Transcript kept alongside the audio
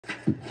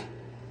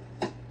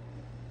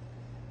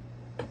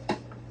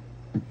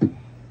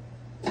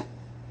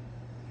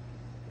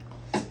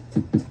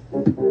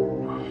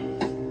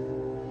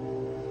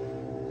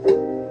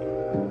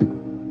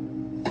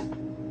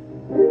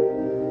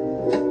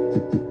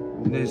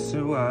This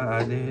is why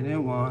I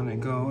didn't wanna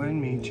go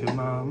and meet your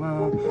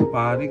mama.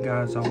 Why the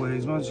guys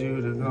always want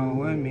you to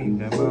go and meet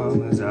their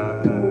mamas?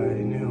 I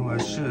knew I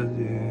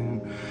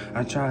shouldn't.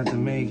 I tried to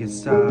make it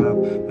stop,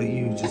 but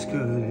you just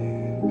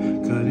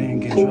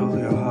couldn't control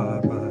your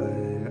heart.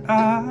 But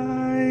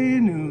I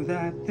knew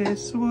that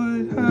this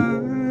would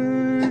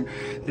hurt.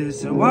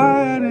 This is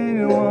why I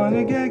didn't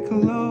wanna get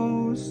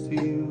close to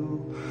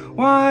you.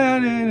 Why I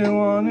didn't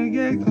wanna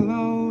get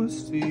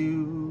close to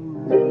you.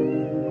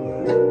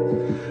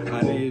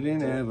 I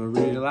didn't ever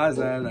realize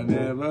that I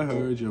never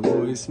heard your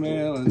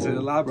voicemail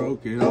until I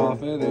broke it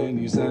off and then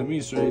you sent me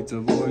straight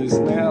to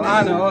voicemail.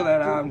 I know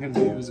that I'm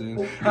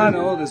confusing, I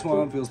know this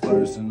one feels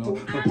personal,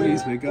 but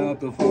please pick up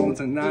the phone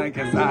tonight,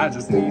 cause I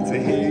just need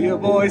to hear your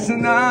voice.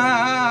 And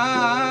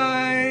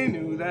I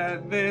knew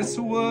that this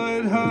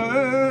would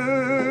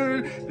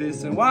hurt.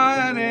 This is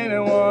why I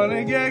didn't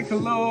wanna get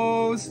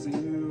close to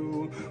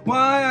you.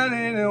 Why I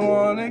didn't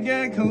wanna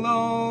get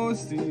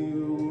close to you.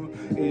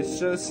 It's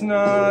just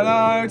not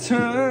our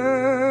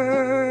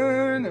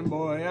turn, and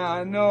boy,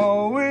 I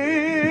know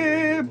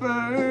it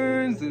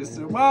burns. This is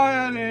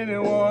why I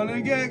didn't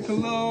wanna get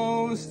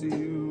close to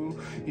you.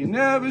 You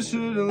never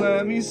should have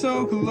let me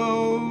so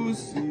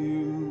close to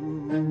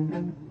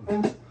you.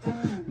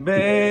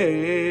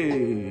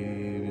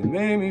 Babe, it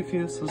made me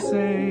feel so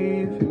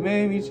safe. It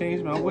made me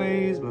change my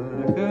ways, but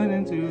I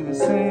couldn't do the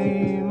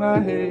same.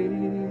 I hate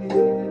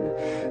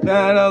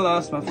that I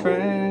lost my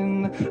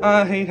friend.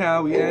 I hate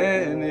how we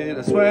ended.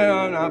 I swear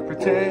I'm not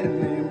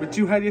pretending, but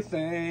you had your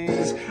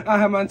things, I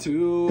had mine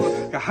too.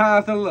 Got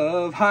half the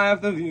love,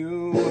 half the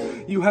view.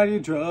 You had your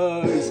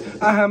drugs,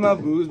 I had my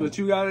booze, but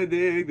you got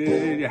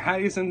addicted. You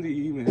had some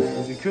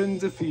demons, you couldn't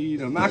defeat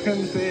them, I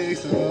couldn't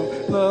fix them.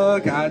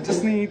 Look, I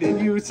just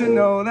needed you to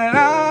know that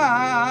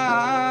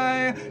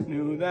I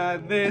knew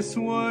that this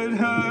would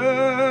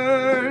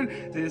hurt.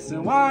 This is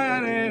why I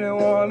didn't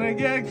wanna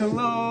get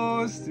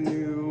close to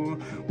you.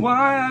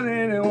 Why I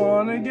didn't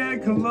wanna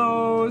get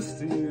close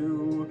to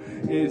you.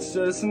 It's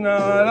just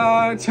not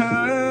our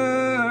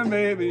turn,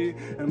 baby.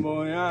 And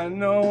boy, I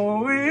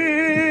know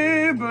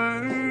it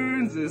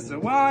burns. This is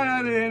why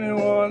I didn't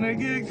wanna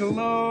get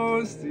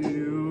close to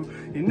you.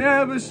 You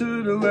never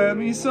should have let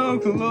me so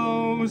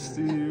close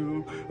to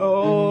you.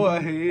 Oh,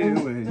 I hate it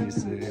when you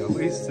say I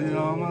wasted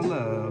all my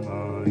love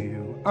on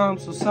you. I'm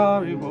so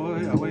sorry,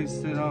 boy, I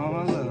wasted all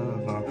my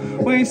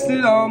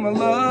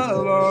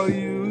love on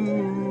you.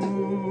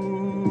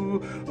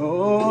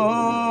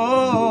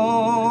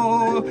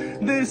 Oh,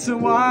 this is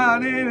why I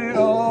didn't,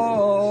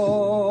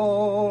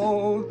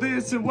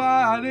 this is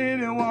why I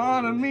didn't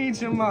want to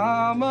meet your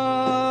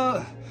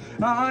mama.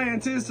 I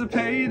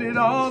anticipated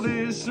all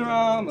this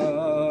drama.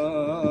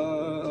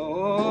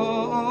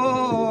 Oh,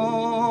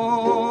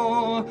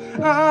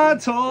 I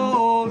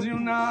told you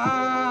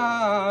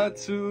not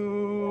to,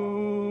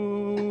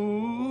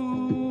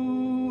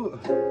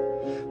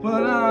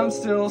 but I'm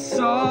still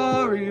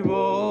sorry,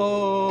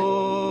 boy.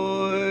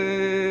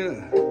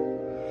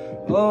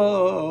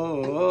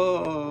 Oh.